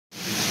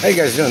How you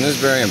guys doing? This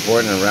is very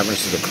important in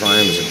reference to the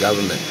crimes of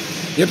government.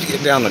 You have to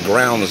get down to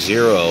ground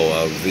zero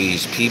of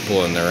these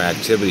people and their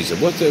activities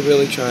of what they're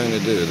really trying to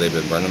do. They've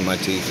been burning my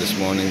teeth this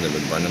morning. They've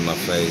been burning my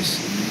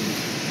face.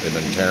 They've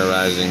been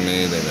terrorizing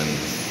me. They've been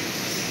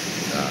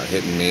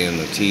hitting me in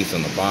the teeth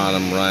on the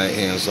bottom,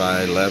 right-hand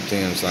side,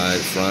 left-hand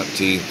side, front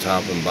teeth,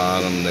 top and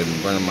bottom. They've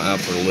been burning my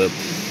upper lip.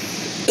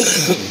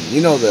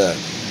 You know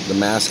the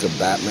mask of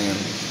Batman?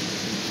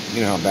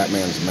 You know how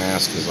Batman's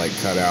mask is like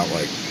cut out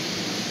like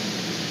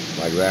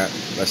that?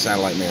 That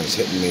satellite man's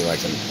hitting me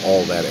like in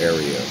all that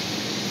area.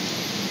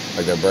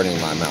 Like they're burning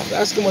my mouth.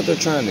 Ask them what they're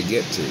trying to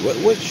get to. What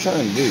you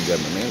trying to do,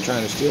 government man?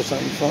 Trying to steal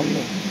something from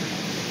me?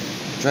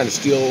 Trying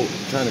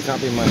to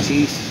copy my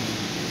teeth?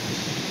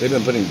 They've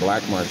been putting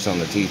black marks on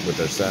the teeth with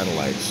their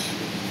satellites.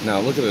 Now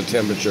look at the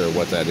temperature of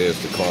what that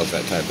is to cause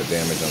that type of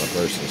damage on a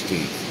person's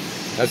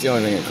teeth. That's the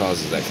only thing that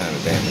causes that kind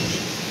of damage.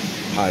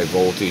 High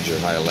voltage or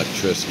high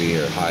electricity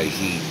or high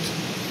heat.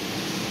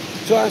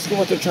 So ask them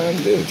what they're trying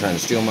to do. Trying to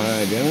steal my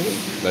identity?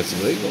 That's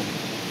illegal.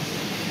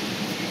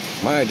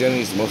 My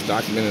identity is the most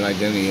documented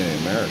identity in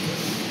America.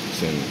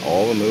 It's in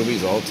all the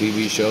movies, all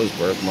TV shows,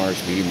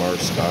 birthmarks, beauty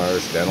marks,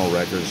 scars, dental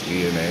records,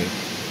 DNA,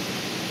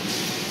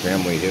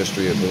 family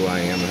history of who I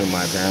am and who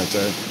my parents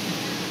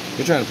are.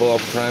 You're trying to pull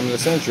off a crime of the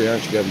century,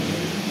 aren't you, government?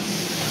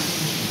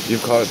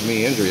 You've caused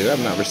me injury.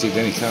 I've not received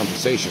any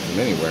compensation from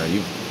anywhere, and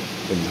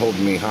you've been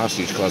holding me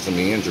hostage, causing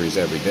me injuries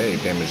every day,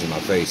 damaging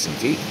my face and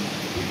teeth.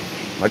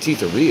 My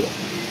teeth are real.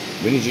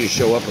 We need you to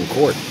show up in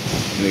court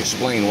and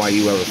explain why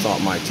you ever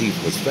thought my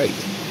teeth was fake.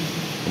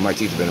 When my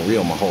teeth have been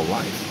real my whole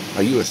life.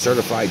 Are you a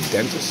certified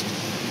dentist?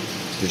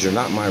 Because you're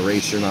not my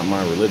race, you're not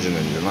my religion,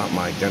 and you're not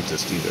my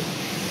dentist either.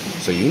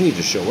 So you need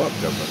to show up,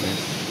 government man.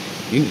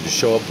 You need to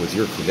show up with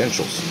your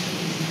credentials.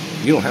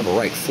 You don't have a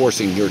right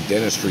forcing your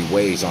dentistry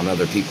ways on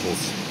other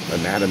people's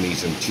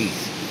anatomies and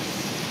teeth.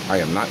 I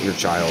am not your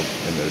child,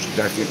 and there's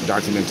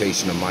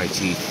documentation of my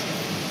teeth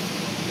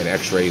and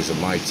x-rays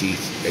of my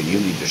teeth, and you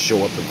need to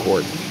show up in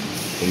court,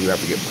 and you have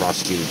to get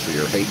prosecuted for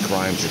your hate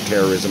crimes, your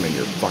terrorism, and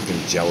your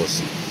fucking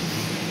jealousy.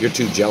 You're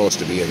too jealous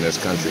to be in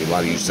this country. A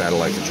lot of you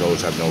satellite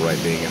controllers have no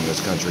right being in this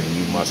country, and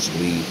you must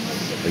leave,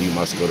 or you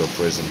must go to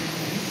prison.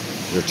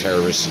 You're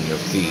terrorists and you're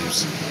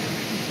thieves,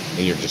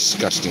 and you're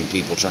disgusting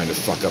people trying to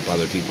fuck up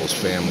other people's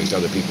families,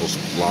 other people's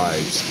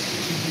lives.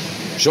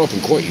 Show up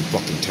in court, you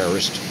fucking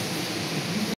terrorist.